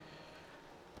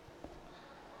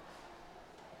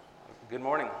Good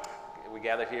morning. We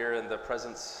gather here in the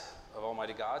presence of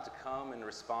Almighty God to come and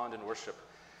respond in worship.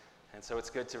 And so it's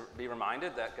good to be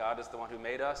reminded that God is the one who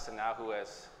made us and now who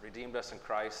has redeemed us in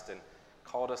Christ and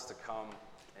called us to come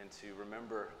and to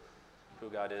remember who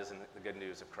God is and the good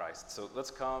news of Christ. So let's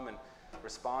come and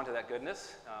respond to that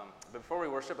goodness. But before we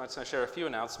worship, I'm just going to share a few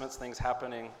announcements, things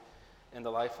happening in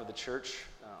the life of the church.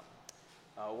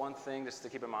 One thing just to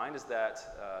keep in mind is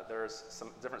that there's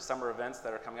some different summer events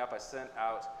that are coming up. I sent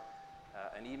out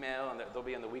an email, and they'll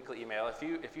be in the weekly email. If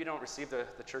you don't receive the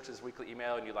church's weekly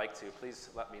email and you'd like to, please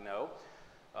let me know.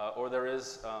 Or there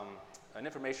is an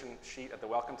information sheet at the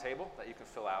welcome table that you can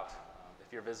fill out.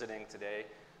 If you're visiting today,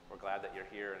 we're glad that you're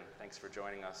here, and thanks for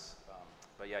joining us.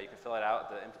 But yeah, you can fill it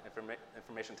out at the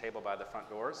information table by the front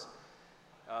doors.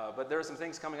 But there are some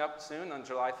things coming up soon. On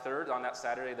July 3rd, on that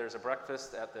Saturday, there's a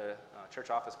breakfast at the church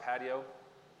office patio,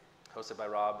 hosted by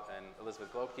Rob and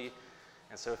Elizabeth Glokey.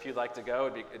 And so if you'd like to go,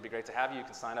 it'd be great to have you. You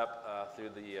can sign up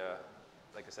through the,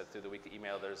 like I said, through the weekly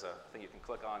email. There's a thing you can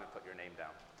click on and put your name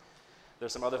down.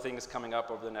 There's some other things coming up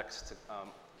over the next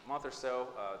month or so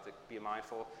to be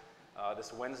mindful.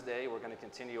 This Wednesday, we're going to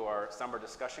continue our summer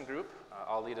discussion group.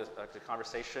 I'll lead a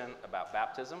conversation about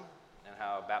baptism and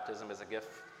how baptism is a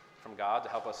gift from God to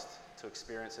help us to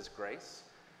experience His grace.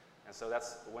 And so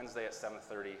that's Wednesday at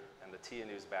 7:30 in the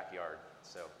TNU's backyard.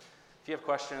 So if you have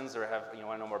questions or want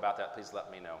to know more about that, please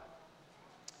let me know.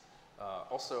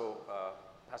 Also,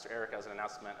 Pastor Eric has an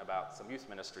announcement about some youth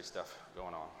ministry stuff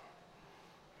going on.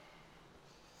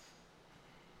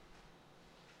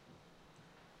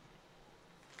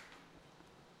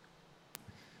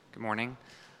 Good morning.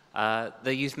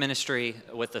 The youth ministry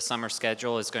with the summer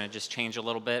schedule is going to just change a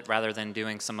little bit. Rather than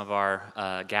doing some of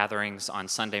our gatherings on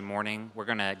Sunday morning, we're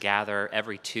going to gather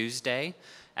every Tuesday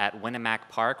at Winnemac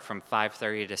Park from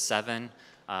 5:30 to 7.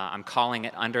 I'm calling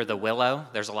it Under the Willow.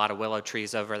 There's a lot of willow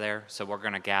trees over there, so we're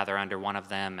going to gather under one of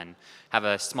them and have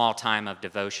a small time of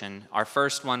devotion. Our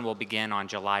first one will begin on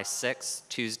July 6th,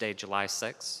 Tuesday, July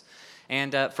 6th.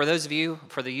 And for those of you,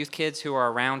 for the youth kids who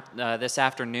are around this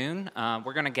afternoon,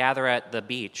 we're going to gather at the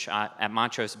beach, at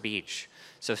Montrose Beach.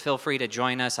 So feel free to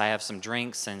join us. I have some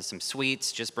drinks and some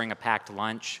sweets. Just bring a packed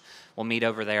lunch. We'll meet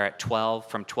over there at 12,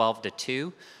 from 12 to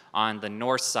 2 on the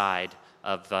north side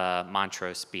of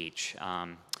Montrose Beach.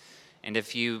 And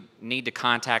if you need to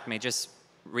contact me, just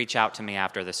reach out to me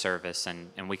after the service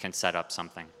and we can set up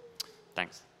something.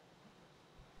 Thanks.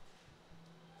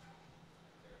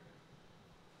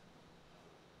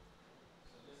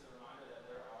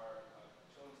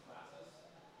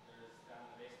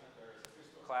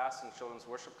 Class and children's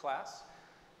worship class,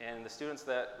 and the kids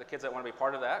that want to be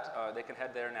part of that, they can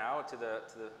head there now to the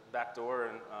back door,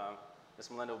 and Miss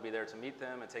Melinda will be there to meet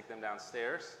them and take them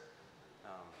downstairs.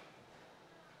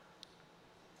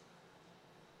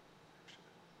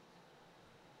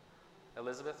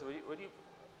 Elizabeth, would you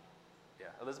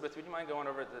mind going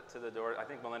over to the door? I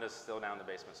think Melinda's still down in the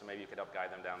basement, so maybe you could help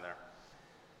guide them down there.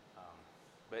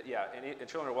 But yeah, and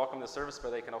children are welcome to the service,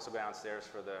 but they can also go downstairs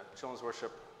for the children's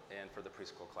worship and for the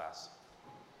preschool class.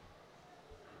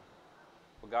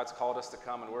 Well, God's called us to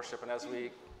come and worship, and as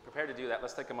we prepare to do that,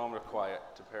 let's take a moment of quiet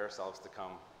to prepare ourselves to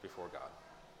come before God.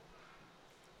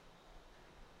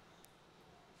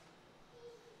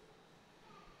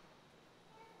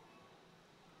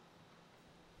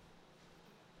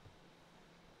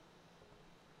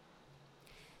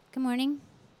 Good morning.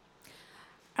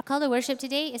 Our call to worship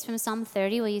today is from Psalm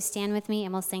 30. Will you stand with me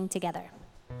and we'll sing together?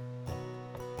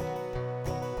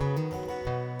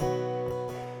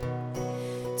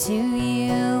 To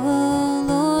you, O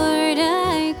Lord,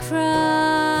 I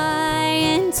cry,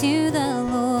 and to the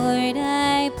Lord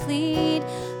I plead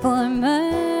for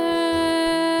mercy.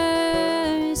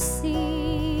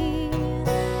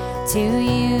 To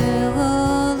you,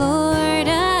 O Lord,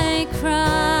 I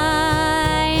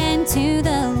cry, and to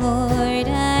the Lord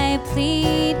I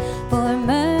plead for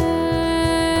mercy.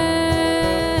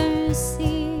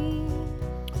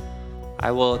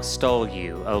 I will extol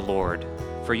you, O Lord,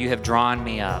 for you have drawn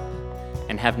me up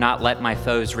and have not let my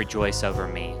foes rejoice over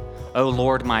me. O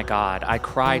Lord my God, I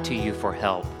cry to you for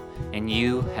help, and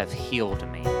you have healed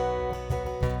me.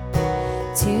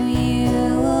 To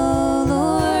you, O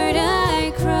Lord,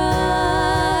 I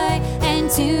cry, and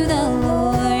to the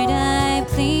Lord I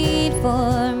plead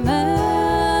for mercy.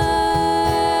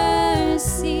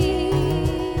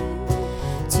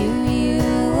 To you,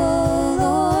 O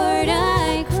Lord,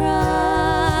 I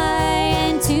cry,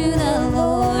 and to the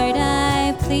Lord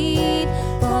I plead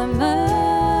for mercy.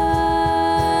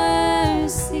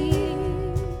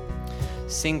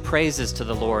 Sing praises to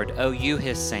the Lord, O you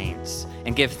his saints,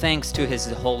 and give thanks to his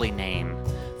holy name.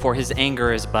 For his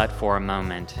anger is but for a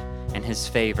moment, and his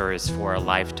favor is for a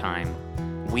lifetime.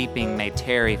 Weeping may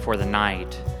tarry for the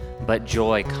night, but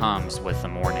joy comes with the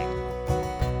morning.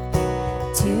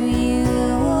 To you,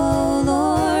 O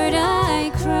Lord,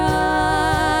 I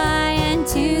cry, and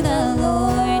to the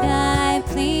Lord I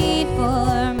plead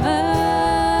for mercy.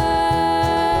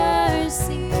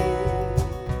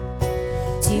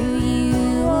 To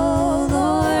you, O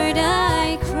Lord,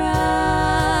 I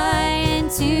cry,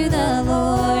 and to the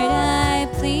Lord I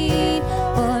plead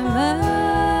for mercy.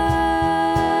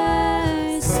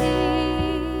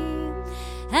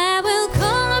 I will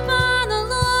call upon the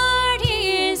Lord,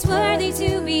 he is worthy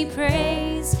to be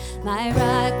praised. My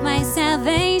rock, my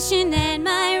salvation, and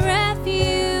my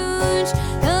refuge.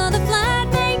 Though the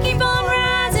flood may keep on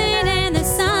rising and the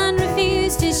sun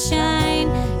refuse to shine,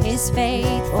 his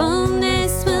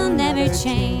faithfulness will never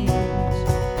change.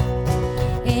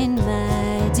 In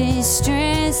my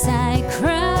distress I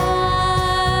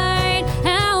cried,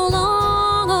 how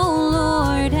long, O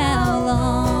Lord, how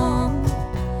long?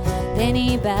 Then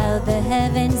he bowed the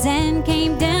heavens and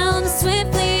came down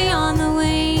swiftly on the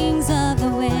wings of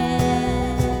the wind.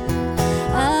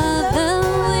 Of the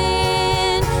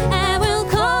wind, I will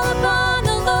call upon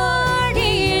the Lord,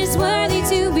 he is worthy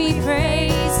to be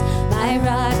praised. My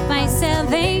rock, my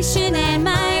salvation, and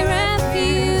my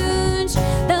refuge.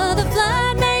 Though the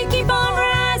flood may keep on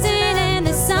rising and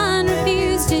the sun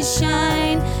refuse to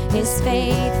shine, his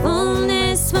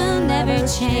faithfulness will never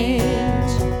change.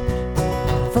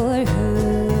 For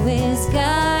who is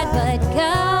God but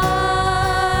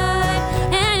God?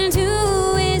 And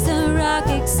who is a rock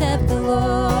except the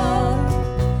Lord?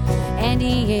 And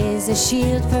he is a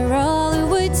shield for all who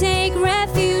would take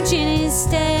refuge in his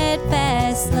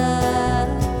steadfast love.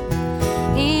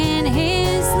 In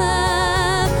his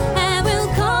love, I will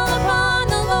call upon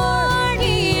the Lord,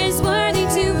 he is worthy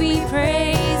to be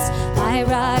praised. My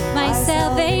rock, my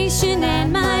salvation,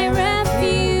 and my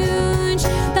refuge.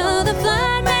 Though the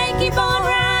flood may keep on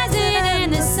rising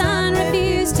and the sun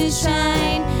refuse to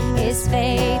shine, his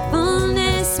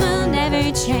faithfulness will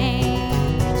never change.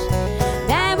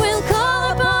 I will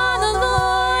call upon the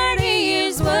Lord, he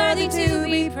is worthy to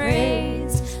be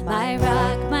praised. My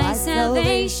rock, my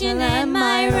salvation, and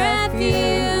my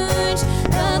refuge.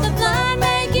 Though the flood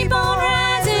may keep on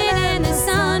rising and the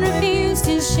sun refuse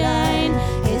to shine,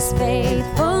 his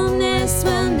faithfulness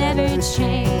will never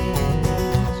change.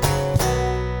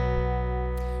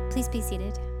 Please be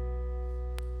seated.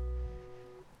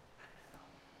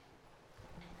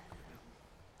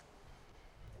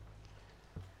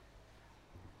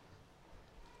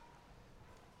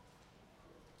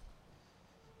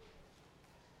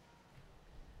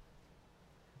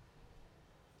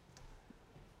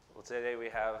 Well, today we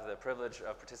have the privilege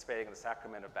of participating in the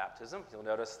sacrament of baptism. You'll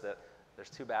notice that there's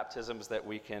two baptisms that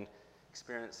we can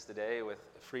experience today with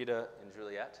Frida and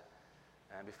Juliet.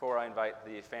 And before I invite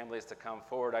the families to come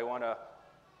forward, I want to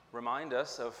remind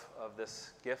us of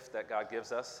this gift that God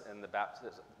gives us in the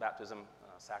baptism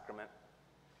sacrament.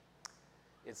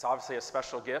 It's obviously a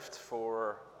special gift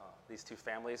for these two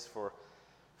families, for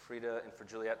Frida and for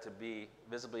Juliet, to be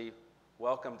visibly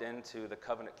welcomed into the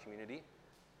covenant community,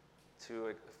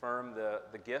 to affirm the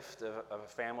gift of a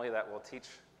family that will teach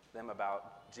them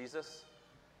about Jesus,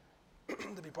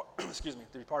 to be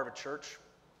part of a church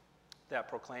that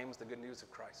proclaims the good news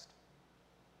of Christ.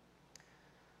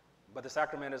 But the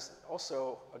sacrament is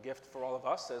also a gift for all of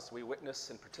us as we witness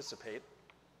and participate.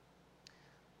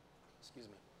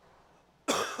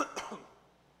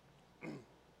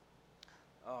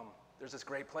 There's this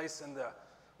great place in the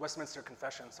Westminster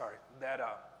Confession, that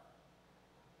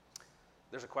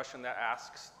there's a question that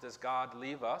asks, does God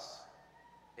leave us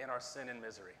in our sin and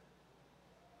misery?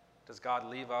 Does God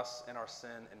leave us in our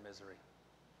sin and misery?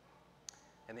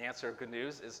 And the answer, good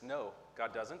news, is no,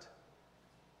 God doesn't.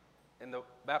 And the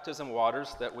baptism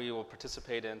waters that we will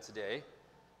participate in today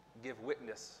give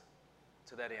witness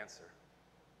to that answer.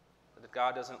 That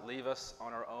God doesn't leave us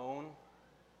on our own.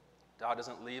 God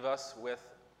doesn't leave us with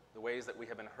the ways that we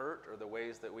have been hurt or the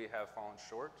ways that we have fallen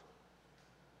short.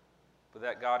 But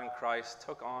that God in Christ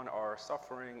took on our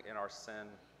suffering and our sin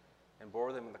and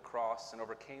bore them on the cross and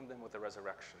overcame them with the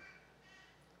resurrection.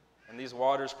 And these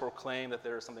waters proclaim that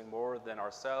there is something more than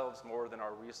ourselves, more than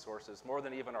our resources, more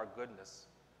than even our goodness.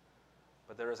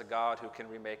 But there is a God who can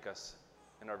remake us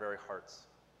in our very hearts.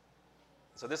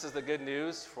 So this is the good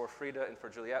news for Frida and for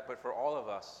Juliet, but for all of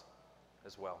us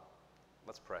as well.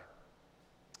 Let's pray.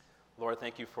 Lord,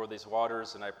 thank you for these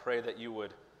waters, and I pray that you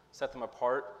would set them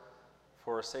apart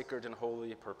for a sacred and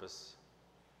holy purpose.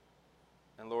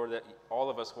 And Lord, that all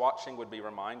of us watching would be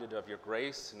reminded of your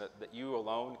grace and that you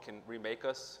alone can remake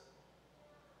us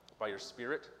by your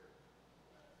Spirit.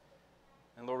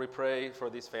 And Lord, we pray for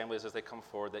these families as they come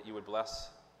forward that you would bless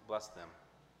them.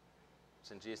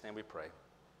 It's in Jesus' name we pray.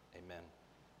 Amen.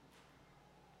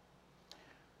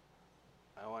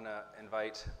 I want to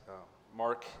invite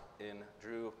Mark and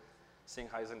Drew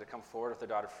Singheisen to come forward with their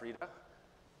daughter Frida. There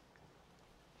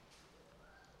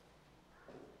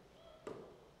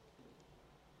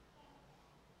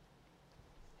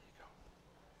you go.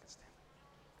 You can stand.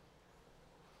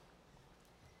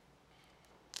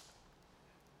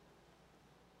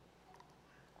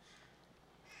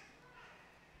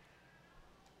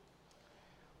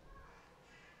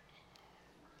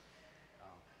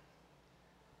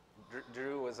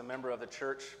 Drew was a member of the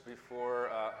church before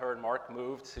her and Mark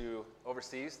moved to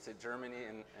overseas to Germany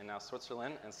and now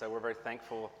Switzerland, and so we're very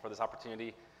thankful for this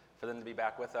opportunity for them to be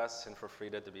back with us and for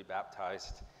Frida to be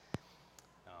baptized.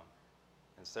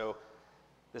 And so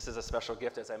this is a special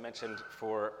gift, as I mentioned,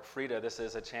 for Frida. This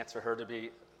is a chance for her to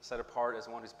be set apart as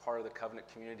one who's part of the covenant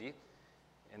community,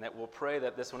 and that we'll pray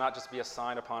that this will not just be a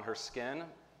sign upon her skin,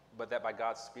 but that by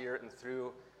God's Spirit and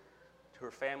through to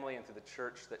her family and through the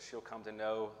church that she'll come to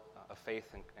know a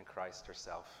faith in Christ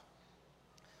herself.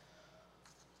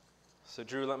 So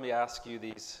Drew, let me ask you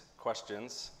these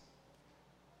questions.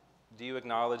 Do you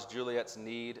acknowledge Juliet's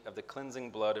need of the cleansing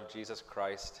blood of Jesus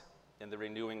Christ and the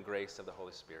renewing grace of the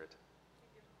Holy Spirit?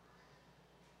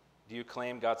 Do you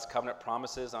claim God's covenant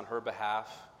promises on her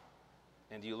behalf?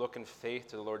 And do you look in faith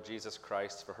to the Lord Jesus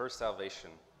Christ for her salvation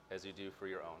as you do for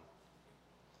your own?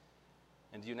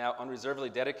 And do you now unreservedly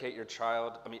dedicate your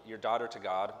daughter to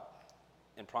God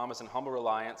and promise in humble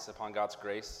reliance upon God's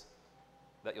grace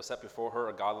that you'll set before her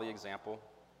a godly example,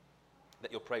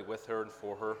 that you'll pray with her and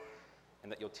for her,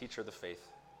 and that you'll teach her the faith,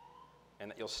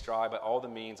 and that you'll strive by all the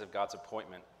means of God's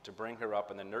appointment to bring her up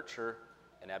in the nurture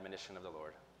and admonition of the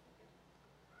Lord?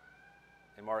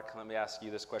 And Mark, let me ask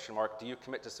you this question. Mark, do you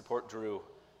commit to support Drew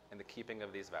in the keeping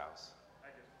of these vows? I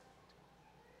do.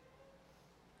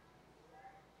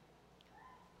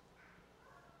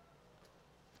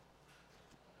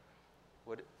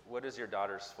 What is your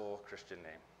daughter's full Christian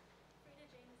name? Frida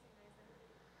Jane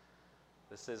Singheisen.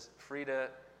 This is Frida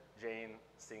Jane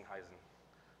Singheisen,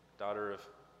 daughter of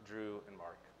Drew and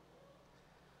Mark.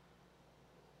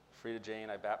 Frida Jane,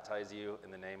 I baptize you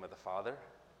in the name of the Father,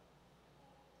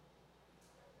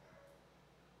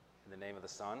 in the name of the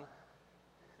Son,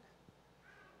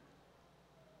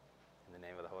 in the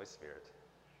name of the Holy Spirit.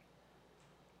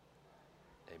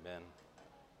 Amen.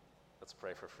 Let's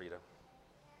pray for Frida.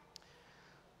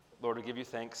 Lord, we give you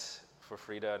thanks for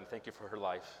Frida and thank you for her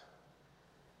life.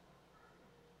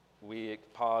 We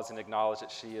pause and acknowledge that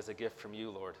she is a gift from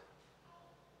you, Lord.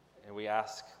 And we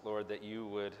ask, Lord, that you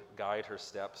would guide her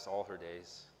steps all her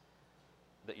days,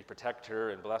 that you protect her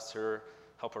and bless her,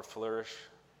 help her flourish.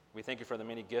 We thank you for the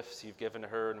many gifts you've given to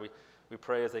her, and we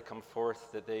pray as they come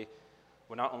forth that they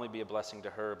would not only be a blessing to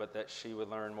her, but that she would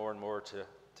learn more and more to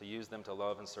use them to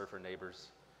love and serve her neighbors.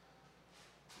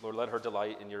 Lord, let her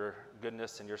delight in your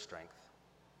goodness and your strength.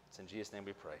 It's in Jesus' name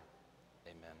we pray.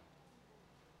 Amen.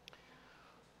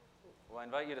 Well, I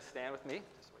invite you to stand with me.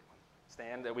 Just wait.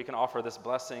 Stand that we can offer this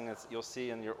blessing as you'll see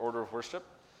in your order of worship.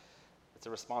 It's a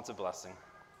responsive blessing.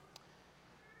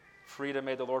 Frida,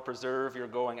 may the Lord preserve your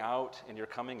going out and your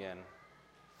coming in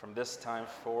from this time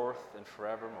forth and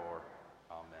forevermore.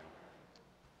 Amen.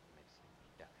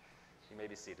 Yeah, you may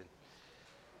be seated.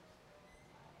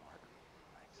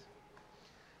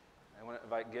 I want to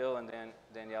invite Gil and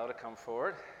Danielle to come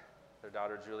forward, their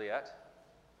daughter Juliet,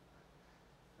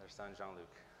 their son Jean-Luc.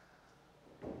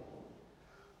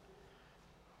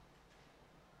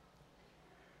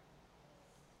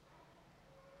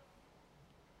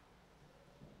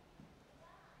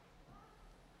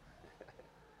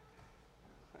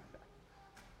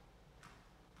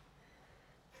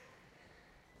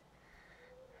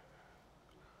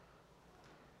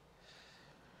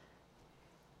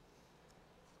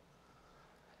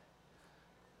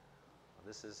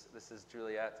 This is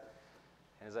Juliet,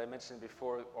 and as I mentioned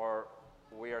before,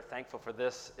 we are thankful for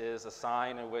this is a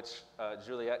sign in which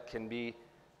Juliet can be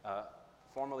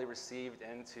formally received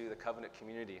into the covenant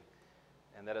community,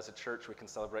 and that as a church we can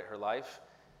celebrate her life,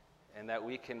 and that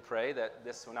we can pray that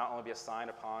this will not only be a sign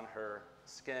upon her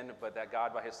skin, but that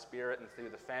God by his Spirit and through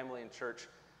the family and church,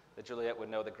 that Juliet would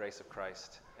know the grace of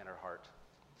Christ in her heart.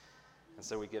 And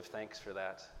so we give thanks for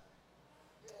that.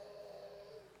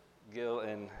 Gil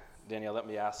and Danielle, let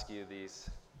me ask you these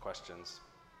questions.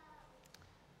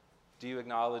 Do you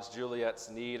acknowledge Juliet's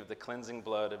need of the cleansing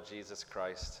blood of Jesus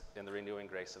Christ and the renewing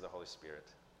grace of the Holy Spirit?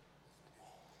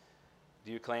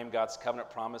 Do you claim God's covenant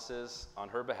promises on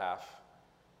her behalf?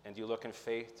 And do you look in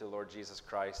faith to the Lord Jesus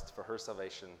Christ for her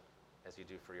salvation as you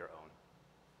do for your own?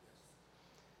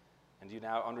 And do you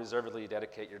now unreservedly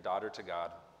dedicate your daughter to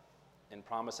God in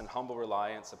promise and humble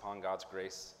reliance upon God's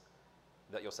grace,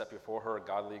 that you'll set before her a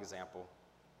godly example,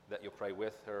 that you'll pray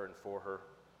with her and for her,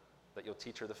 that you'll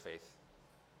teach her the faith,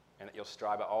 and that you'll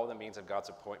strive by all the means of God's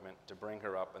appointment to bring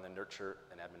her up in the nurture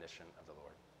and admonition of the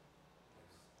Lord.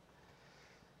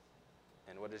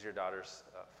 And what is your daughter's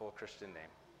full Christian name?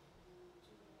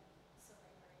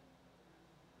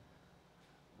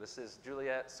 This is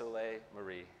Juliet Soleil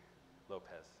Marie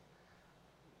Lopez,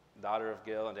 daughter of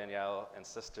Gil and Danielle and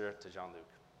sister to Jean-Luc.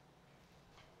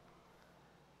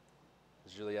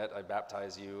 Juliet, I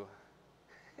baptize you.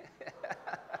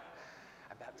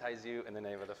 I baptize you in the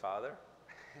name of the Father,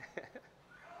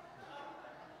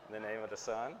 in the name of the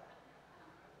Son,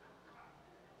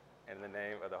 and in the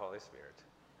name of the Holy Spirit.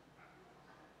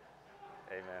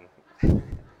 Amen.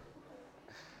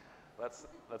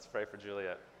 Let's pray for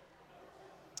Juliet.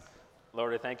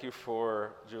 Lord, I thank you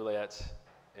for Juliet,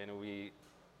 and we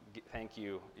thank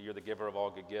you. You're the giver of all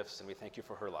good gifts, and we thank you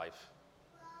for her life.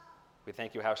 We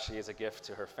thank you how she is a gift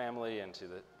to her family and to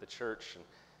the church. And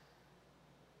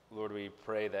Lord, we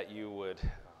pray that you would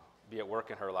be at work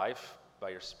in her life by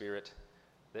your Spirit,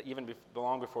 that even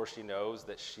long before she knows,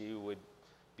 that she would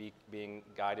be being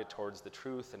guided towards the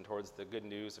truth and towards the good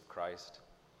news of Christ.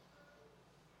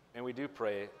 And we do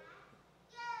pray,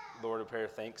 Lord, we pray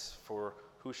thanks for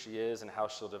who she is and how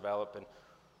she'll develop. And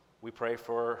we pray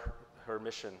for her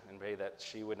mission and pray that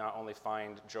she would not only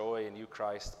find joy in you,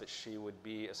 Christ, but she would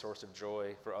be a source of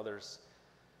joy for others,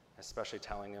 especially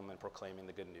telling them and proclaiming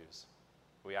the good news.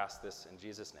 We ask this in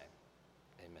Jesus' name.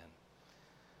 Amen.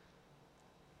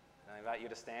 And I invite you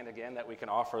to stand again that we can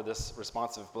offer this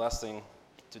responsive blessing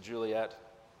to Juliet.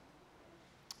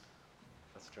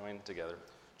 Let's join together.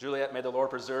 Juliet, may the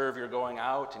Lord preserve your going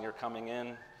out and your coming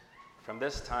in from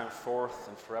this time forth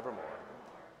and forevermore.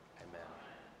 Amen.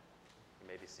 You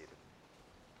may be seated.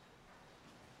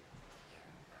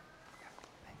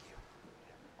 Thank you.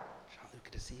 Jean-Luc,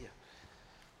 good to see you.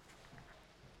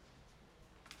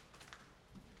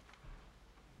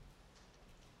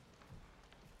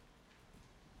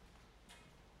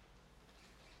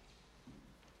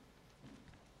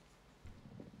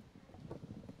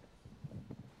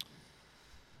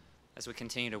 As we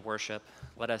continue to worship,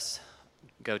 let us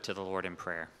go to the Lord in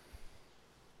prayer.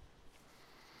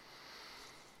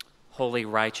 Holy,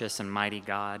 righteous, and mighty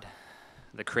God,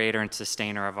 the creator and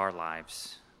sustainer of our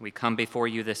lives, we come before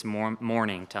you this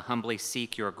morning to humbly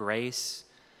seek your grace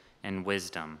and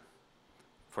wisdom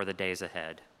for the days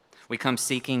ahead. We come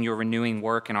seeking your renewing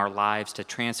work in our lives to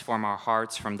transform our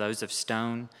hearts from those of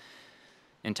stone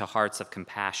into hearts of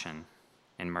compassion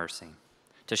and mercy,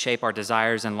 to shape our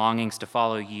desires and longings to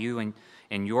follow you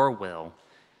and your will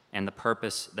and the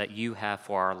purpose that you have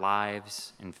for our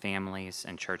lives and families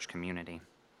and church community.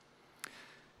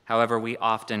 However, we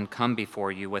often come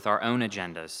before you with our own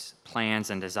agendas, plans,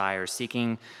 and desires,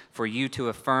 seeking for you to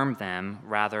affirm them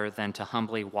rather than to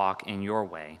humbly walk in your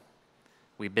way.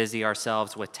 We busy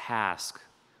ourselves with tasks,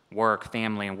 work,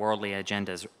 family, and worldly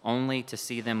agendas, only to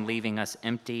see them leaving us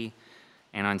empty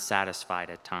and unsatisfied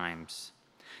at times.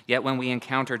 Yet when we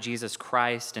encounter Jesus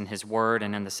Christ and his word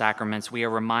and in the sacraments, we are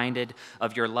reminded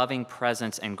of your loving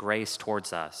presence and grace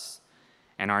towards us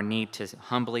and our need to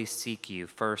humbly seek you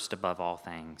first above all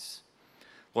things.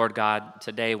 Lord God,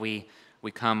 today we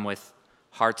come with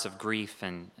hearts of grief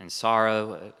and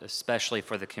sorrow, especially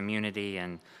for the community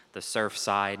and the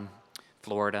Surfside,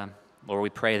 Florida. Lord, we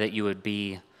pray that you would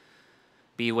be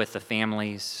with the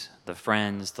families, the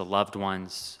friends, the loved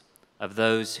ones of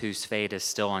those whose fate is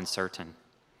still uncertain.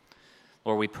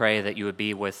 Lord, we pray that you would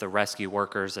be with the rescue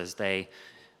workers as they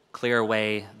clear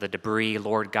away the debris.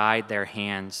 Lord, guide their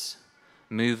hands,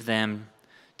 move them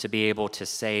to be able to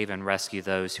save and rescue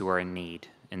those who are in need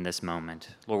in this moment.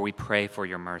 Lord, we pray for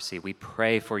your mercy. We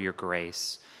pray for your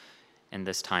grace in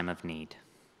this time of need.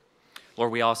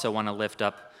 Lord, we also want to lift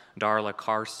up Darla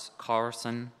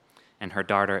Carson and her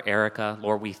daughter Erica.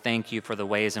 Lord, we thank you for the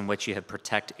ways in which you have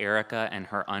protected Erica and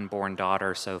her unborn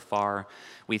daughter so far.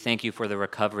 We thank you for the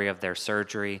recovery of their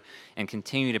surgery and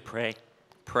continue to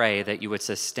pray that you would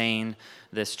sustain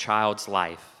this child's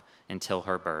life until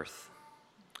her birth.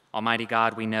 Almighty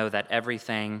God, we know that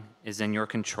everything is in your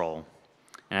control.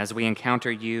 And as we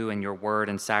encounter you and your word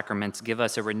and sacraments, give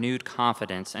us a renewed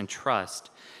confidence and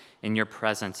trust in your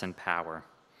presence and power.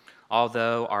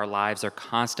 Although our lives are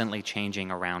constantly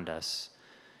changing around us,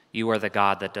 you are the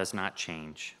God that does not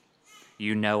change.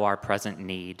 You know our present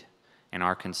need and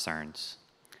our concerns.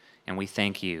 And we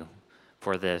thank you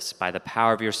for this by the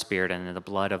power of your Spirit and in the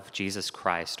blood of Jesus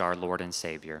Christ, our Lord and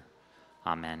Savior.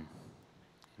 Amen.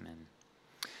 Amen.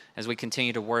 As we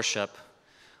continue to worship,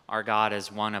 Our God is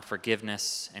one of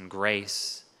forgiveness and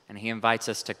grace, and he invites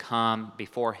us to come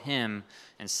before him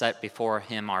and set before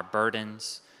him our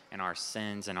burdens and our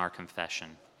sins and our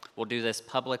confession. We'll do this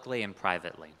publicly and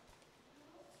privately.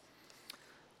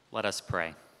 Let us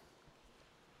pray.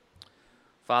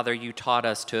 Father, you taught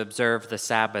us to observe the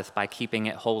Sabbath by keeping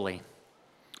it holy.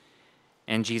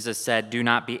 And Jesus said, "Do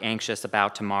not be anxious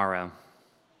about tomorrow."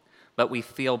 But we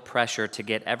feel pressure to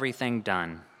get everything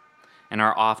done and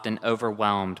are often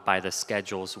overwhelmed by the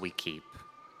schedules we keep.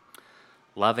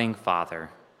 Loving Father,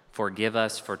 forgive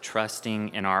us for trusting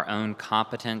in our own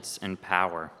competence and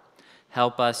power.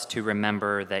 Help us to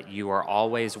remember that you are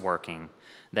always working,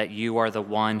 that you are the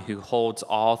one who holds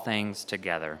all things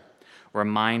together.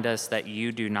 Remind us that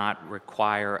you do not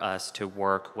require us to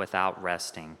work without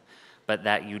resting, but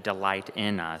that you delight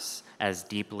in us as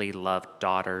deeply loved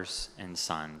daughters and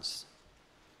sons.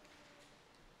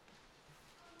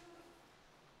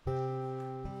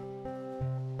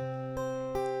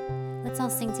 Let's all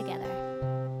sing together.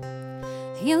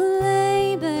 Your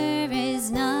labor is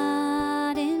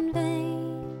not in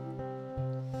vain,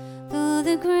 though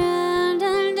the ground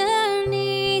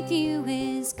underneath you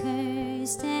is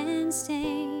cursed and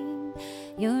stained.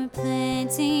 Your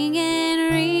planting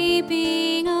and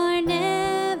reaping are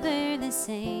never the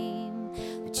same,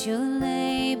 but your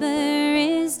labor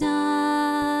is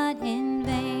not in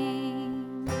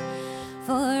vain.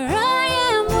 For I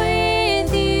am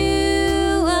with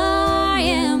you, I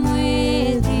am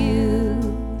with you,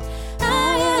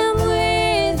 I am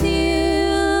with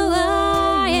you,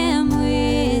 I am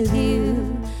with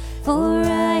you. For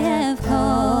I have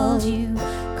called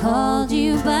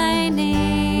you by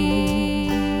name.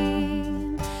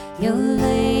 Your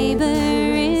labor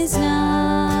is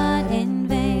not in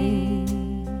vain.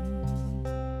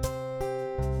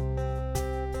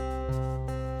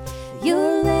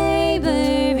 Your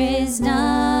labor is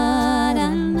not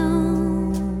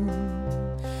unknown.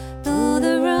 Though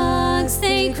the rocks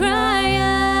they cry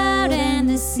out and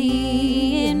the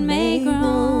sea it may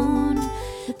groan,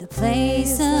 the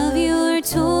place of your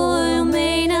toil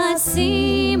may not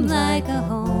seem like a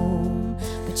home,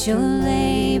 but your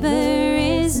labor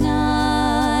is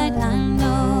not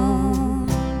unknown.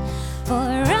 For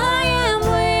I am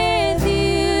with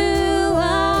you,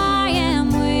 I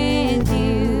am with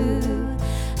you,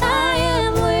 I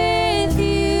am with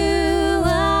you,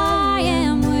 I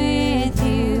am with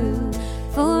you.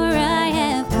 For I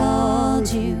have called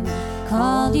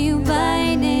you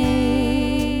by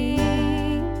name.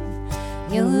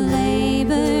 Your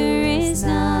labor is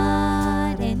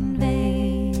not in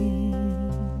vain.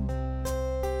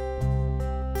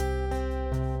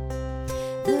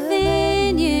 The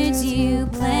vineyards you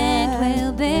plant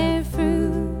will bear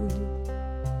fruit.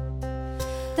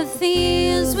 The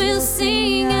fields will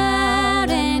sing out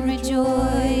and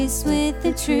rejoice with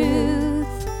the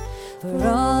truth. For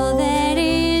all that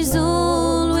is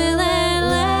old will at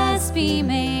last be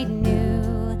made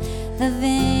new. The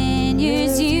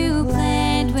vineyards you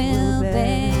plant will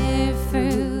bear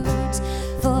fruit.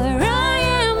 For I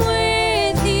am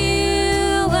with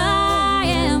you, I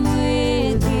am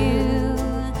with you,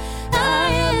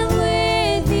 I am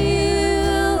with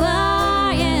you,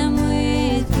 I am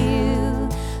with you.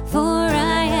 For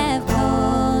I have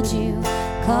called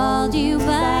you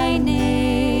by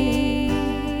name.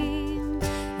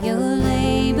 Your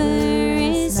labor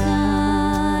is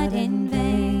not in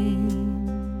vain.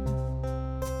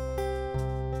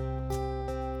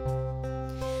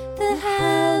 The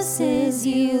houses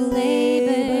you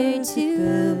labor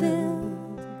to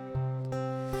build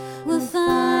will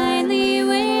finally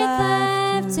with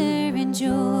laughter and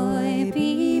joy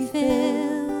be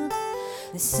filled.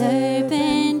 The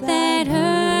serpent that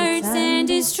hurts and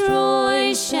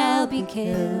destroys shall be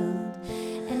killed,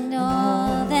 and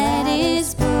all that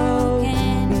is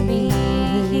broken be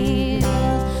healed.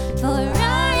 For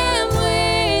I am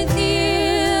with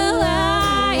you,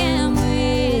 I am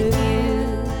with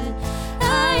you,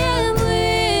 I am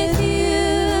with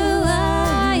you,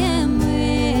 I am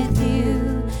with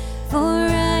you. For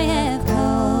I have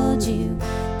called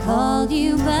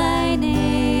you by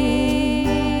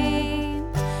name.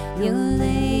 Your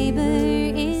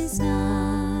labor is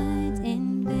not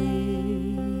in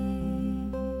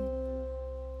vain.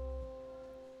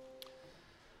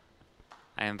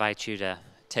 I invite you to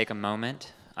take a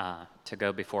moment to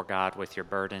go before God with your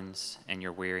burdens and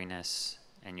your weariness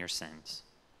and your sins.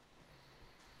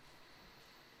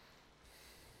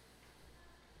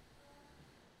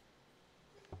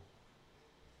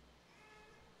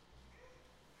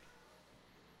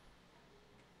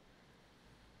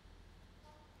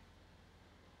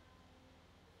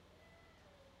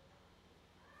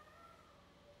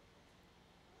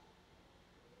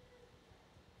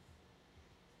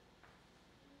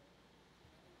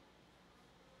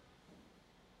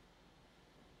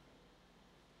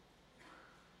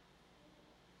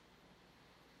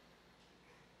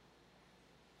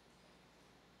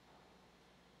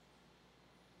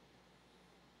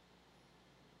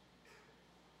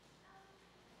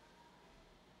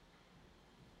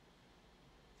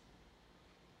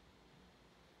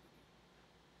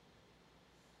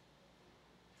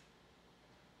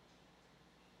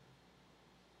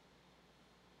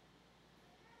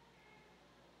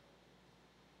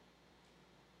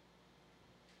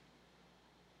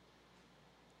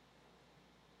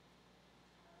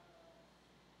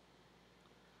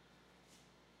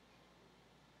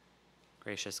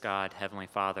 Gracious God, Heavenly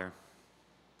Father,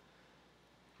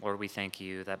 Lord, we thank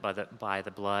you that by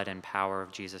the blood and power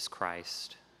of Jesus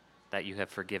Christ, that you have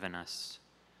forgiven us,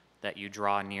 that you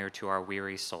draw near to our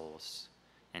weary souls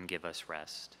and give us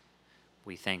rest.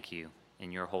 We thank you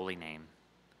in your holy name.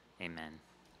 Amen.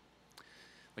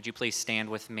 Would you please stand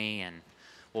with me and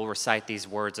we'll recite these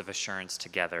words of assurance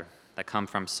together that come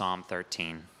from Psalm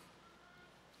 13.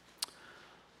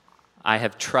 I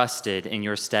have trusted in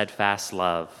your steadfast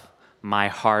love. My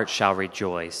heart shall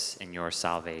rejoice in your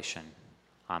salvation.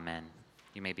 Amen.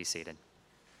 You may be seated.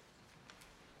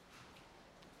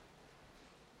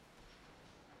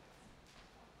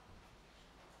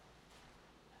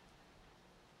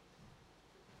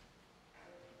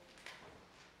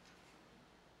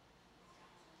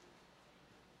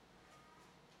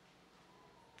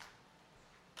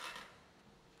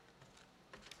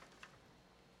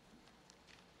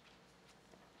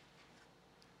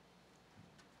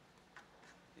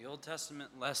 The Old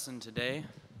Testament lesson today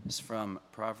is from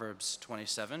Proverbs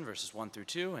 27, verses 1 through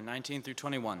 2 and 19 through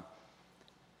 21.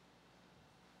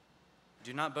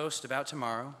 Do not boast about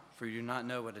tomorrow, for you do not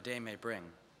know what a day may bring.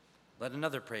 Let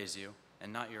another praise you,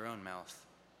 and not your own mouth,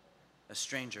 a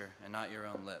stranger, and not your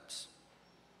own lips.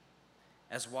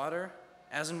 As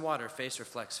in water face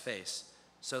reflects face,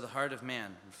 so the heart of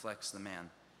man reflects the man.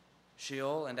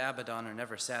 Sheol and Abaddon are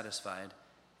never satisfied,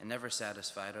 and never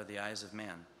satisfied are the eyes of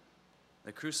man.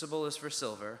 The crucible is for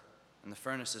silver, and the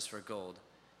furnace is for gold,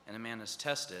 and a man is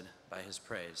tested by his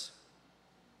praise.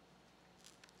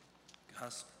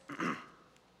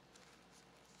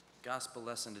 Gospel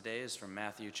lesson today is from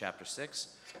Matthew chapter 6,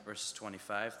 verses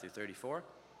 25 through 34.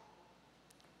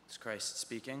 It's Christ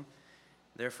speaking.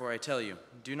 Therefore I tell you,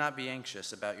 do not be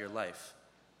anxious about your life,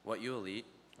 what you will eat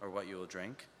or what you will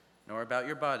drink, nor about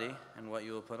your body and what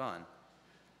you will put on.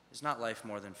 Is not life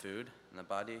more than food, and the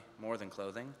body more than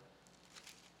clothing?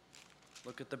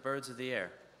 Look at the birds of the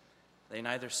air. They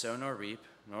neither sow nor reap,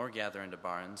 nor gather into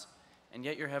barns, and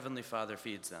yet your heavenly Father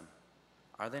feeds them.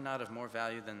 Are you not of more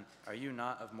value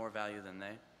than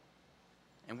they?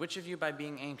 And which of you, by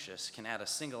being anxious, can add a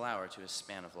single hour to his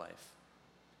span of life?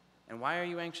 And why are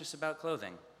you anxious about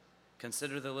clothing?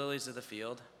 Consider the lilies of the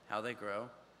field, how they grow.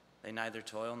 They neither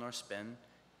toil nor spin.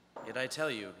 Yet I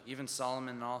tell you, even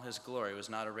Solomon in all his glory was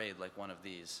not arrayed like one of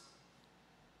these.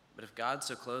 But if God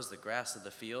so clothes the grass of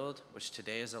the field, which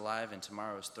today is alive and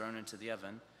tomorrow is thrown into the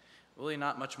oven, will he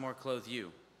not much more clothe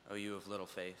you, O you of little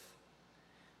faith?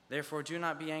 Therefore do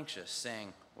not be anxious,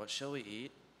 saying, what shall we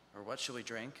eat? Or what shall we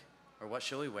drink? Or what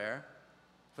shall we wear?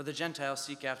 For the Gentiles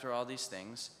seek after all these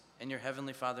things, and your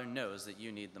heavenly Father knows that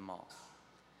you need them all.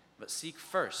 But seek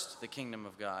first the kingdom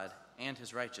of God and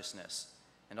his righteousness,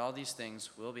 and all these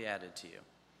things will be added to you.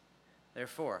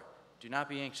 Therefore, do not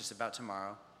be anxious about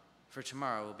tomorrow, for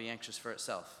tomorrow will be anxious for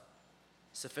itself.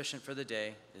 Sufficient for the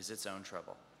day is its own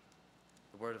trouble.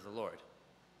 The word of the Lord.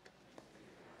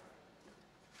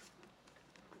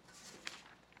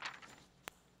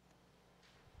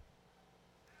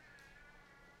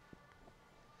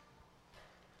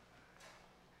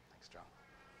 Thanks, John.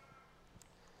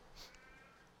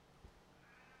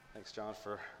 Thanks, John,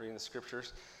 for reading the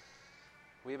scriptures.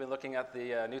 We've been looking at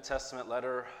the New Testament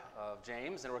letter of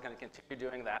James, and we're going to continue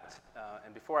doing that.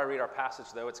 And before I read our passage,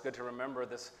 though, it's good to remember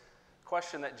this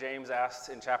question that James asked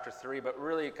in chapter 3, but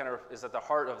really kind of is at the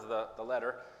heart of the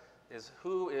letter, is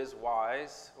who is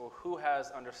wise, or who has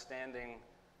understanding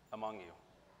among you?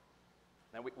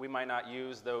 Now, we might not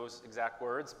use those exact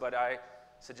words, but I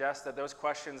suggest that those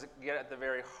questions get at the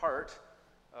very heart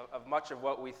of much of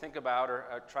what we think about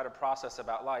or try to process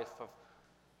about life, of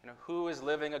who is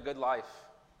living a good life?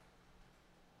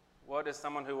 What is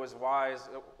someone who is wise,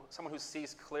 someone who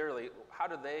sees clearly? How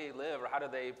do they live or how do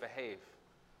they behave?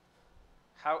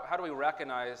 How do we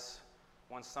recognize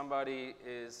when somebody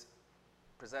is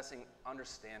possessing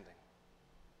understanding?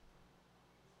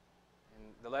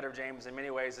 And the letter of James, in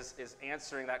many ways, is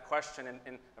answering that question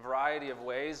in a variety of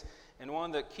ways. And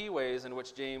one of the key ways in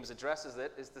which James addresses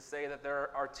it is to say that there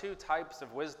are two types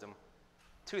of wisdom,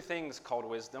 two things called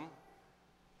wisdom.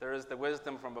 There is the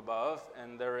wisdom from above,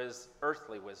 and there is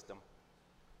earthly wisdom.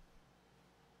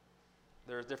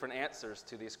 There's different answers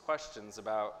to these questions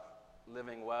about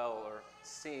living well or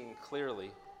seeing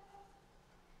clearly.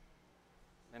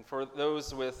 And for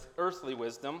those with earthly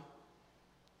wisdom,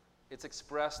 it's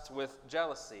expressed with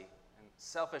jealousy and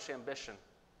selfish ambition,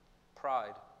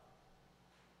 pride.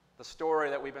 The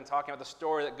story that we've been talking about, the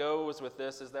story that goes with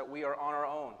this, is that we are on our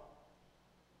own.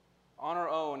 On our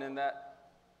own, in that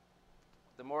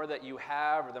the more that you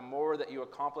have or the more that you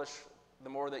accomplish, the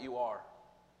more that you are.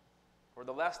 Or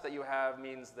the less that you have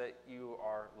means that you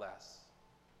are less.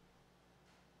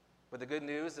 But the good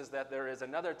news is that there is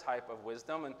another type of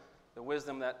wisdom, and the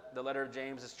wisdom that the letter of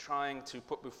James is trying to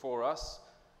put before us,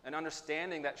 an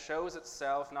understanding that shows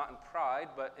itself not in pride,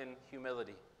 but in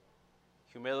humility.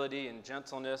 Humility and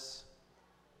gentleness,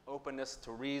 openness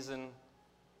to reason,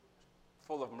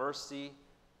 full of mercy,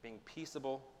 being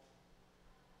peaceable.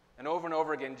 And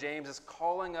over again, James is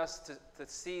calling us to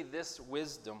see this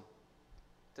wisdom,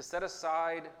 to set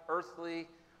aside earthly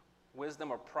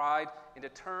wisdom or pride, and to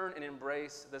turn and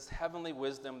embrace this heavenly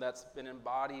wisdom that's been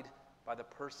embodied by the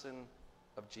person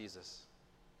of Jesus.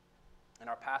 And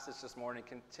our passage this morning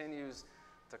continues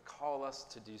to call us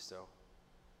to do so.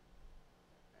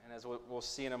 And as we'll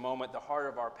see in a moment, the heart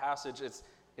of our passage,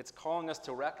 it's calling us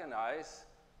to recognize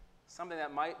something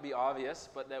that might be obvious,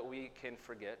 but that we can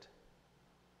forget,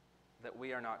 that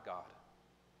we are not God.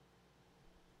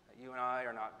 That you and I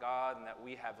are not God, and that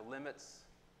we have limits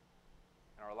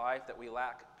in our life, that we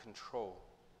lack control.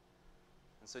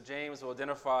 And so James will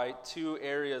identify two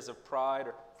areas of pride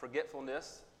or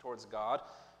forgetfulness towards God.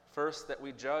 First, that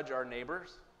we judge our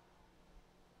neighbors,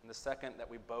 and the second, that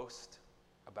we boast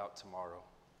about tomorrow.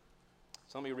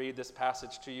 So let me read this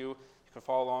passage to you. You can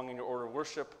follow along in your order of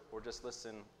worship, or just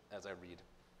listen as I read.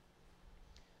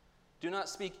 Do not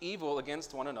speak evil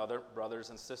against one another, brothers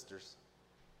and sisters.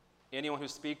 Anyone who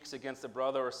speaks against a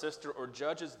brother or sister or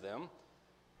judges them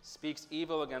speaks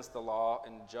evil against the law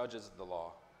and judges the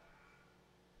law.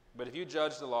 But if you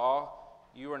judge the law,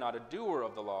 you are not a doer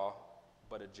of the law,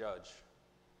 but a judge.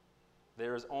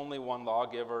 There is only one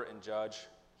lawgiver and judge,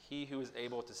 he who is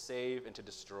able to save and to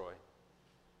destroy.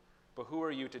 But who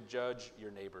are you to judge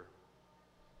your neighbor?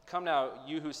 Come now,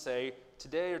 you who say,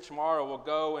 today or tomorrow we'll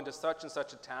go into such and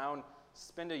such a town,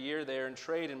 spend a year there and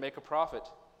trade and make a profit.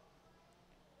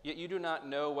 Yet you do not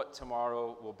know what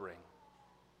tomorrow will bring.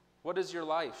 What is your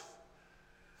life?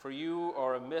 For you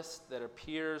are a mist that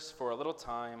appears for a little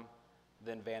time,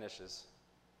 then vanishes.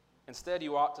 Instead,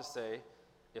 you ought to say,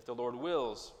 if the Lord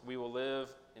wills, we will live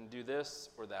and do this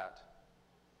or that.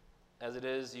 As it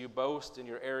is, you boast in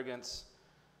your arrogance.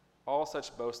 All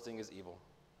such boasting is evil.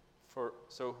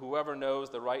 So whoever knows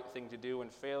the right thing to do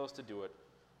and fails to do it,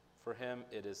 for him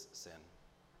it is sin.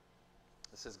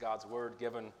 This is God's word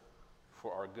given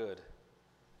for our good.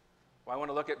 Well, I want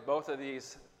to look at both of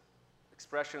these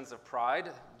expressions of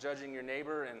pride, judging your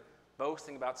neighbor and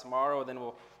boasting about tomorrow, and then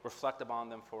we'll reflect upon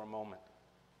them for a moment.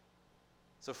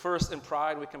 So first, in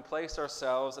pride, we can place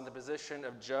ourselves in the position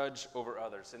of judge over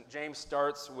others. And James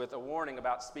starts with a warning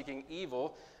about speaking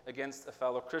evil against a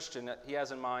fellow Christian, that he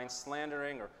has in mind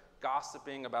slandering or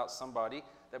gossiping about somebody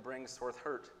that brings forth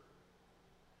hurt.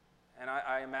 And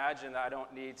I imagine that I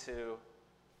don't need to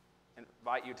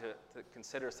invite you to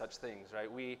consider such things, right?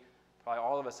 Probably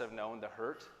all of us have known the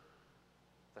hurt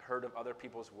of other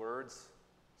people's words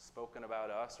spoken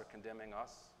about us or condemning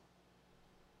us.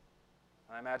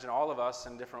 I imagine all of us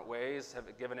in different ways have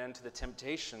given in to the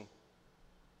temptation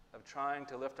of trying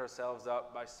to lift ourselves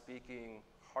up by speaking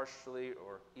harshly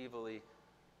or evilly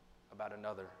about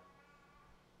another.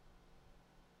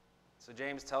 So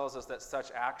James tells us that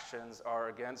such actions are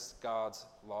against God's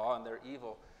law and they're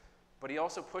evil. But he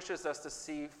also pushes us to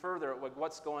see further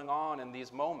what's going on in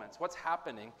these moments, what's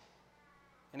happening.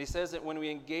 And he says that when we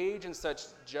engage in such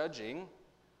judging,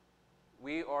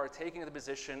 we are taking the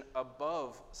position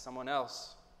above someone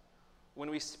else. When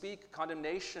we speak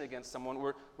condemnation against someone,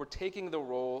 we're taking the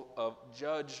role of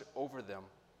judge over them.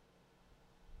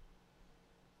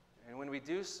 And when we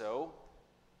do so,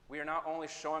 we are not only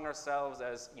showing ourselves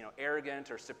as arrogant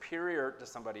or superior to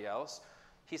somebody else.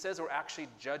 He says we're actually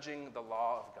judging the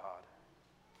law of God.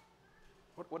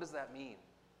 What does that mean?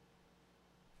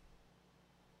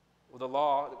 Well, the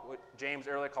law, what James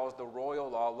earlier calls the royal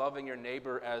law, loving your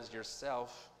neighbor as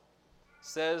yourself,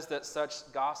 says that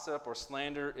such gossip or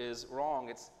slander is wrong.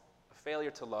 It's a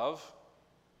failure to love.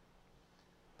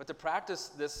 But to practice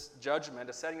this judgment,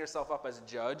 to setting yourself up as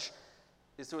judge,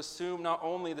 is to assume not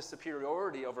only the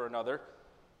superiority over another,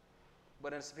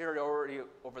 but a superiority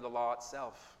over the law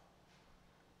itself.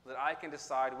 That I can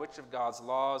decide which of God's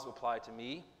laws apply to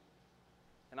me,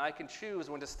 and I can choose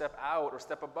when to step out or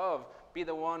step above, be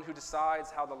the one who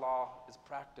decides how the law is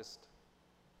practiced.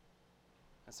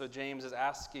 And so James is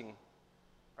asking,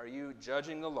 are you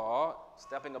judging the law,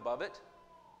 stepping above it,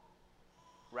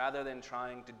 rather than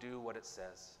trying to do what it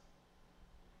says?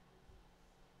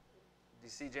 You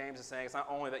see, James is saying it's not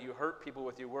only that you hurt people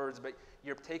with your words, but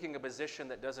you're taking a position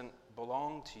that doesn't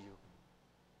belong to you.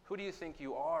 Who do you think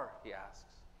you are, he asks.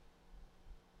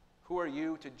 Who are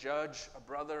you to judge a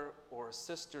brother or a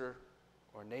sister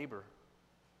or neighbor?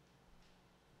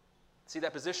 See,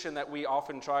 that position that we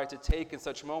often try to take in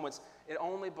such moments, it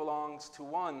only belongs to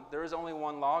one. There is only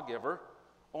one lawgiver,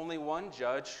 only one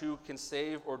judge who can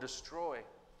save or destroy.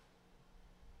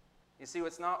 You see,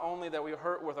 it's not only that we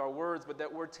hurt with our words, but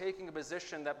that we're taking a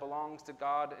position that belongs to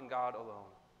God and God alone.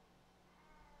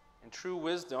 And true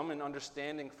wisdom and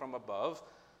understanding from above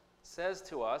says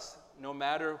to us, no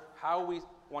matter how we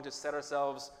want to set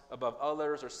ourselves above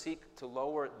others or seek to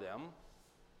lower them,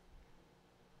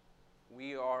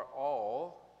 we are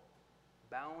all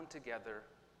bound together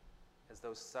as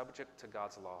those subject to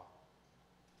God's law,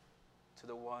 to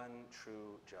the one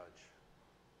true judge.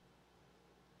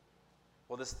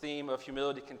 Well, this theme of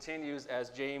humility continues as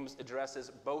James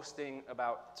addresses boasting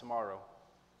about tomorrow.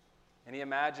 And he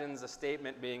imagines a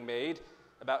statement being made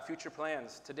about future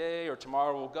plans. Today or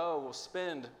tomorrow we'll go, we'll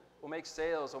spend, we'll make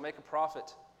sales, we'll make a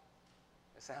profit.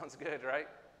 It sounds good, right?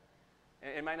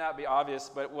 It might not be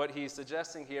obvious, but what he's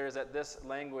suggesting here is that this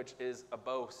language is a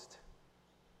boast.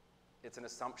 It's an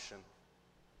assumption.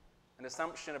 An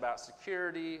assumption about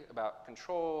security, about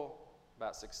control,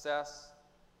 about success.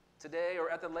 Today,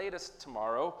 or at the latest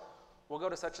tomorrow, we'll go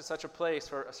to such and such a place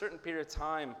for a certain period of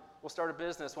time. We'll start a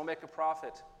business, we'll make a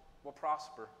profit, we'll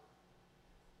prosper.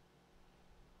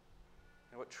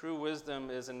 And what true wisdom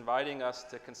is inviting us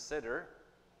to consider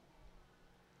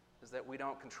is that we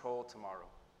don't control tomorrow.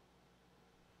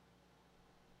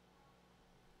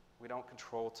 We don't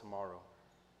control tomorrow.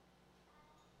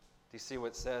 Do you see what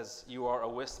it says? You are a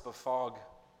wisp of fog,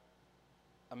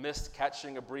 a mist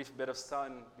catching a brief bit of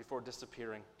sun before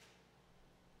disappearing.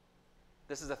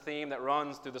 This is a theme that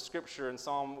runs through the scripture in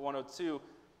Psalm 102.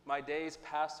 My days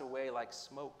pass away like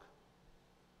smoke.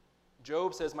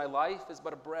 Job says, my life is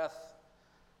but a breath.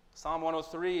 Psalm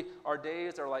 103, our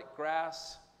days are like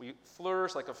grass. We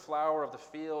flourish like a flower of the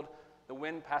field. The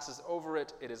wind passes over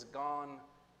it, it is gone,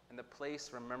 and the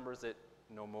place remembers it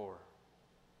no more.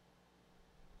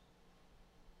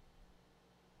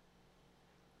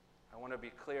 I want to be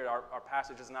clear, our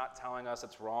passage is not telling us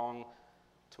it's wrong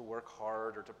to work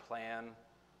hard or to plan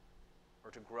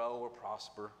or to grow or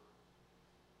prosper.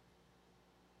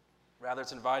 Rather,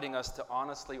 it's inviting us to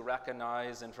honestly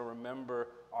recognize and to remember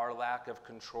our lack of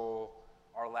control,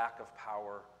 our lack of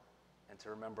power, and to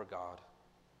remember God.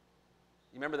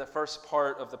 You remember the first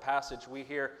part of the passage, we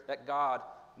hear that God,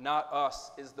 not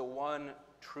us, is the one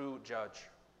true judge.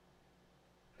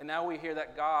 And now we hear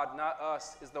that God, not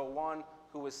us, is the one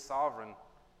who is sovereign.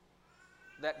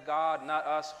 That God, not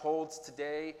us, holds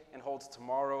today and holds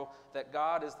tomorrow. That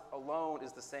God is alone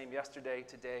is the same yesterday,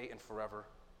 today, and forever.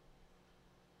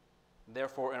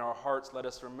 Therefore, in our hearts, let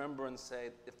us remember and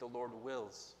say, if the Lord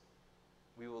wills,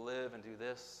 we will live and do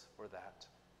this or that.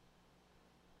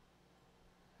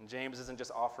 And James isn't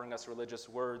just offering us religious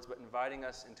words, but inviting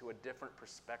us into a different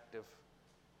perspective.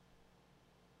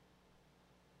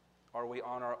 Are we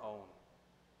on our own?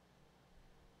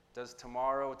 Does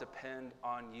tomorrow depend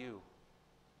on you?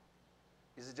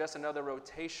 Is it just another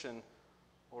rotation,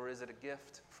 or is it a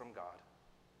gift from God?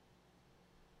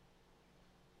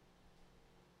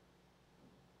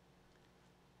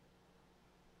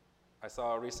 I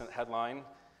saw a recent headline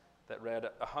that read,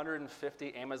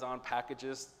 150 Amazon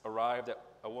packages arrived at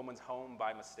a woman's home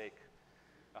by mistake.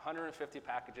 150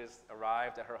 packages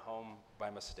arrived at her home by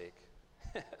mistake.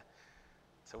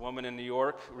 So a woman in New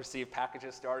York received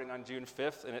packages starting on June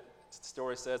 5th, and the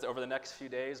story says over the next few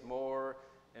days, more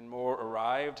and more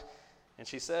arrived. And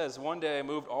she says, one day I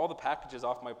moved all the packages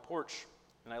off my porch,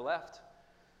 and I left.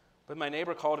 But my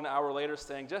neighbor called an hour later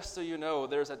saying, just so you know,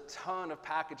 there's a ton of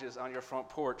packages on your front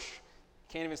porch.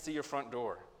 Can't even see your front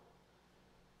door.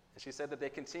 And she said that they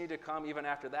continued to come even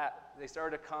after that. They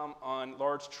started to come on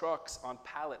large trucks, on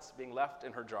pallets being left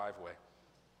in her driveway.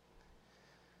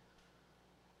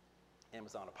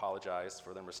 Amazon apologized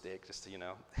for their mistake, just so you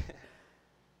know.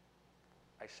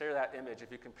 I share that image,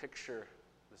 if you can picture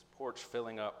this porch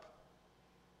filling up.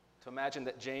 To imagine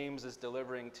that James is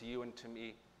delivering to you and to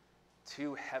me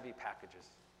 2 heavy packages.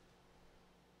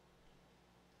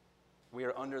 We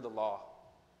are under the law,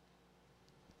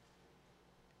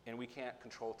 and we can't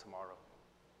control tomorrow.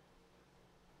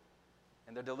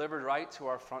 And they're delivered right to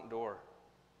our front door.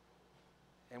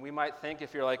 And we might think,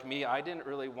 if you're like me, I didn't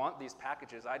really want these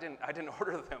packages. I didn't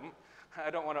order them. I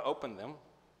don't want to open them.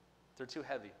 They're too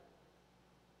heavy.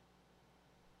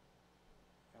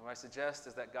 And what I suggest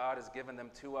is that God has given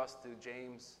them to us through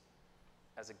James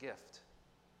as a gift.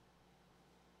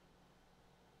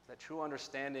 That true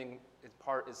understanding, in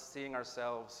part, is seeing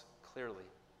ourselves clearly.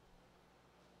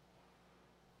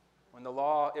 When the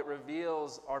law, it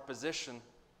reveals our position,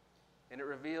 and it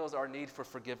reveals our need for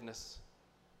forgiveness.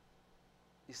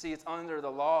 You see, it's under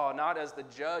the law, not as the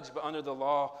judge, but under the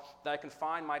law, that I can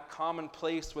find my common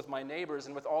place with my neighbors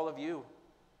and with all of you.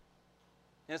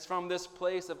 And it's from this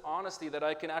place of honesty that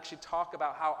I can actually talk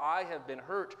about how I have been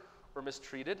hurt or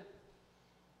mistreated.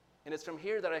 And it's from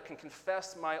here that I can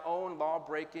confess my own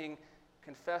law-breaking,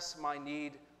 confess my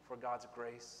need for God's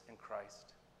grace in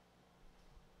Christ.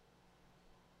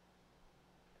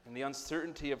 In the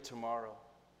uncertainty of tomorrow,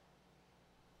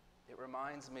 it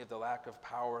reminds me of the lack of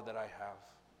power that I have.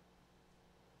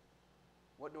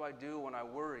 What do I do when I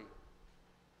worry?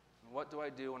 And what do I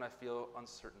do when I feel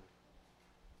uncertain?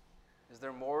 Is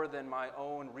there more than my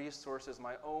own resources,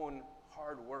 my own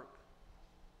hard work?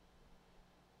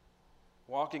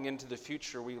 Walking into the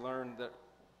future, we learned that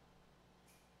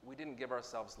we didn't give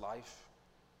ourselves life,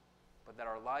 but that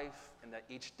our life and that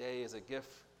each day is a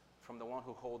gift from the one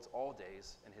who holds all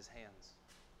days in his hands.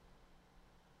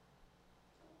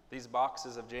 These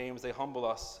boxes of James, they humble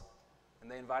us,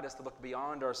 and they invite us to look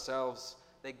beyond ourselves.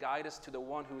 They guide us to the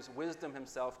one whose wisdom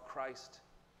himself, Christ,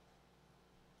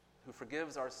 who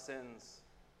forgives our sins,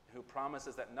 who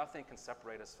promises that nothing can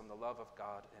separate us from the love of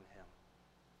God in him.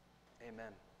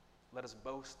 Amen. Let us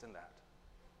boast in that.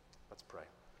 Let's pray.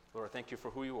 Lord, thank you for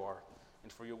who you are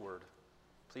and for your word.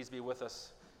 Please be with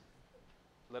us.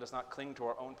 Let us not cling to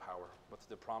our own power, but to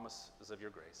the promises of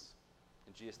your grace.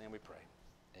 In Jesus' name we pray.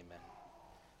 Amen.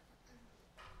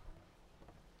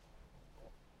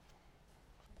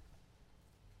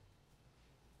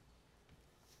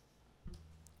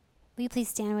 Will you please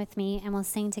stand with me and we'll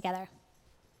sing together?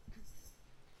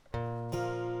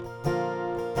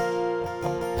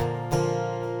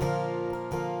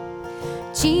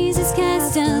 Jesus,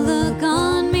 cast a look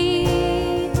on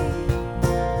me.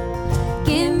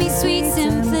 Give me sweet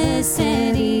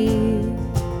simplicity.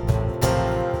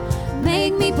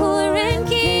 Make me poor and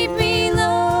keep me low.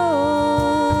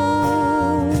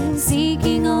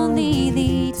 Seeking only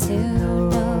thee to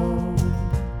know.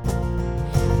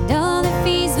 And all that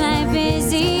feeds my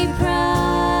busy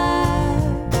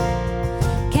pride,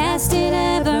 cast it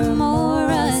evermore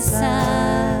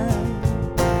aside.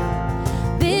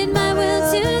 Bid my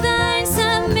will to thine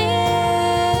submit.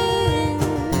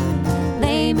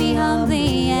 Lay me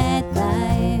humbly at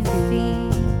thy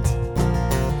feet.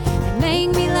 And make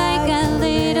me like a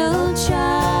little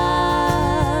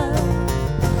child,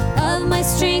 of my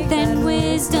strength and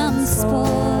wisdom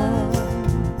spoiled.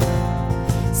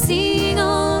 Seeing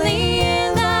only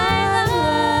in thy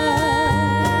light,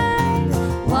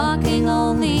 walking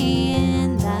only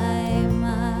in thy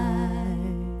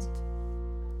might.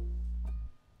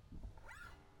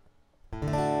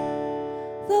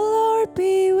 The Lord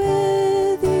be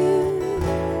with you.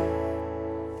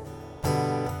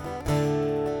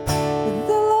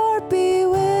 The Lord be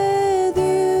with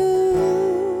you.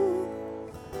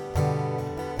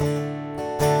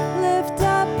 Lift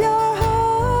up your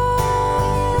heart.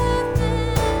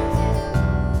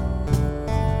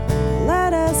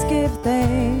 Let us give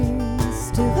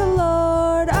thanks to the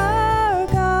Lord our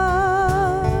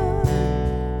God.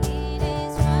 It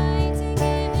is right to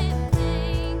give him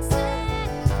thanks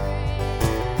and praise.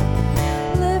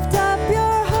 Lift up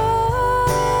your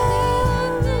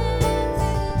heart.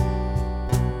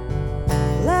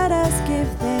 Let us give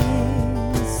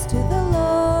thanks to the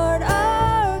Lord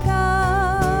our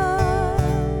God.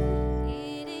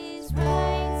 It is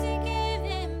right to give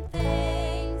him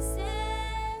thanks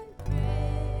and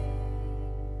praise.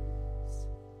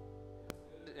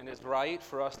 And it's right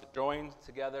for us to join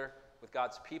together with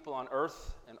God's people on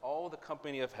earth and all the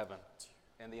company of heaven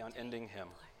and the unending hymn.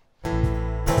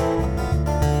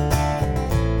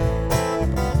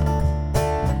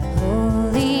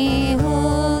 Holy,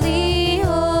 holy,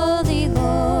 holy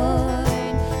Lord,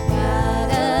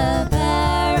 God of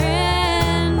power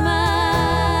and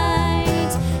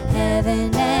might,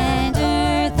 heaven and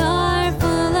earth are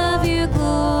full of your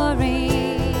glory.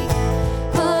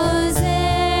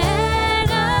 Hosanna,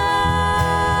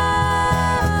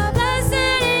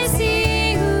 blessed is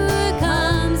he who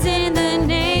comes in the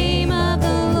name of the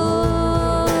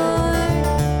Lord.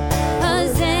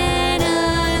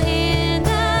 Hosanna in the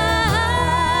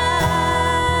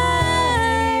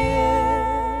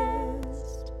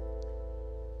highest.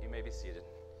 You may be seated.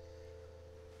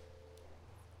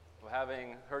 Well,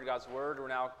 having heard God's word, we're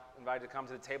now invited to come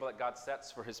to the table that God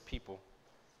sets for his people.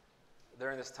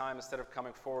 During this time, instead of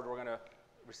coming forward, we're going to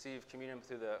receive communion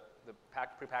through the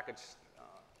prepackaged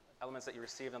elements that you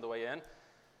received on the way in.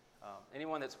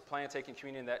 Anyone that's planning on taking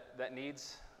communion that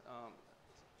needs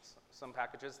some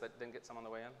packages that didn't get some on the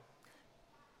way in?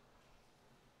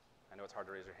 I know it's hard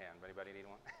to raise your hand, but anybody need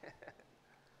one?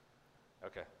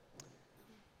 Okay.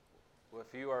 Well,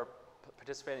 if you are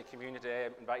participate in communion today, I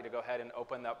invite you to go ahead and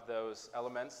open up those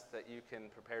elements that you can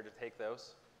prepare to take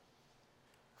those.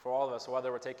 For all of us,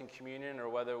 whether we're taking communion or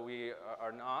whether we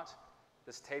are not,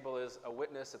 this table is a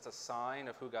witness, it's a sign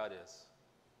of who God is.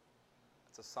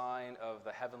 It's a sign of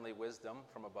the heavenly wisdom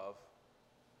from above.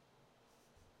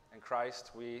 In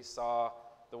Christ, we saw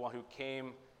the one who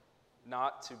came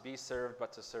not to be served,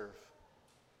 but to serve,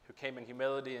 who came in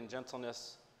humility and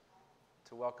gentleness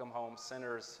to welcome home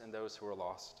sinners and those who are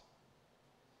lost.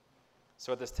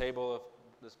 So at this table,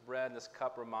 this bread and this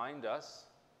cup remind us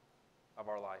of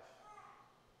our life.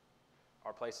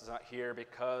 Our place is not here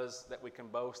because that we can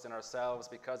boast in ourselves,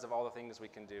 because of all the things we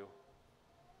can do.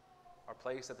 Our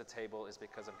place at the table is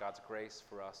because of God's grace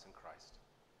for us in Christ.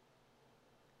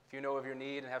 If you know of your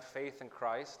need and have faith in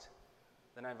Christ,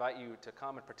 then I invite you to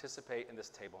come and participate in this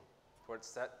table, for it's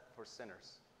set for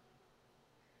sinners,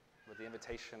 with the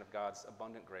invitation of God's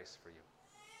abundant grace for you.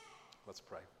 Let's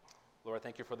pray. Lord, I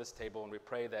thank you for this table, and we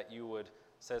pray that you would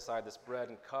set aside this bread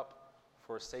and cup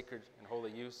for sacred and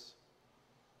holy use,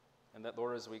 and that,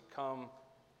 Lord, as we come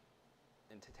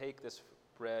and to take this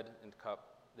bread and cup,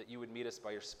 that you would meet us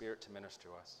by your Spirit to minister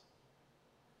to us.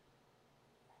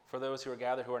 For those who are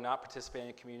gathered who are not participating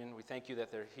in communion, we thank you that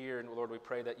they're here, and Lord, we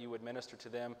pray that you would minister to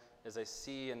them as they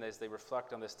see and as they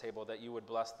reflect on this table, that you would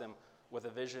bless them with a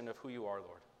vision of who you are,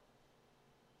 Lord.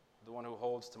 The one who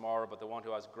holds tomorrow, but the one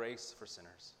who has grace for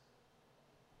sinners.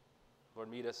 Lord,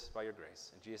 meet us by your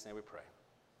grace. In Jesus' name we pray.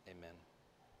 Amen.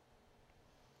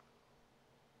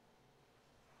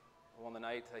 Well, on the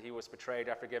night that he was betrayed,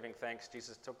 after giving thanks,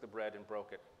 Jesus took the bread and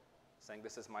broke it, saying,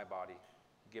 "This is my body,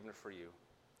 given for you.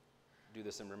 Do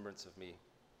this in remembrance of me."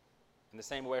 In the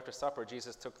same way, after supper,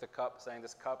 Jesus took the cup, saying,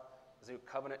 "This cup is a new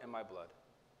covenant in my blood.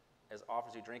 As often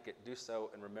as you drink it, do so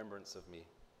in remembrance of me.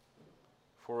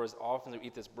 For as often as you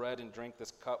eat this bread and drink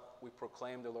this cup, we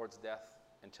proclaim the Lord's death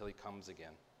until he comes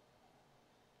again."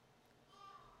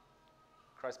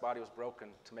 Christ's body was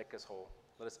broken to make us whole.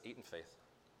 Let us eat in faith.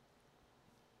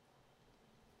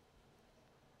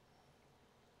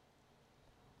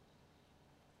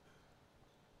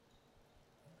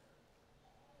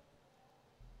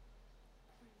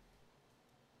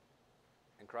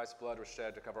 And Christ's blood was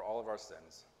shed to cover all of our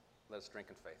sins. Let us drink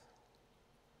in faith.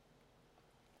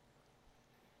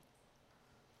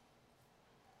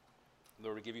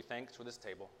 Lord, we give you thanks for this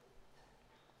table.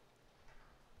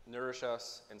 Nourish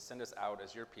us and send us out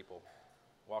as your people,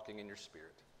 walking in your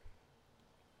Spirit.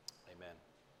 Amen.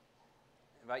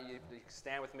 I invite you to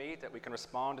stand with me that we can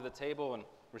respond to the table and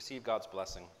receive God's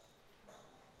blessing.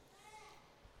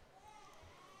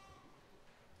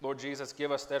 Lord Jesus,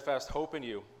 give us steadfast hope in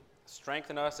you.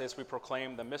 Strengthen us as we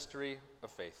proclaim the mystery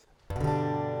of faith.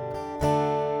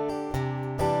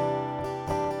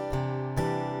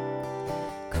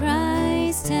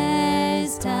 Christ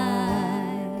has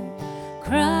died.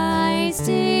 Christ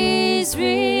is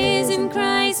risen.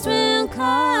 Christ will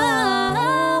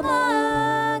come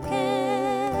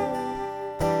again.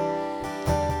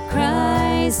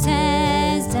 Christ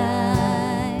has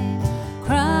died.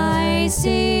 Christ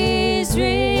is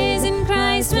risen.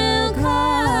 Christ will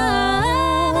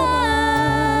come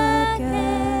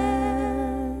again.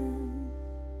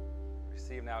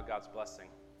 Receive now God's blessing.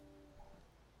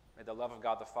 May the love of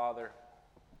God the Father,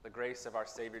 the grace of our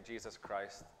Savior Jesus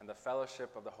Christ, and the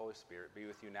fellowship of the Holy Spirit be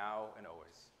with you now and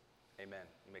always. Amen.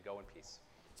 You may go in peace.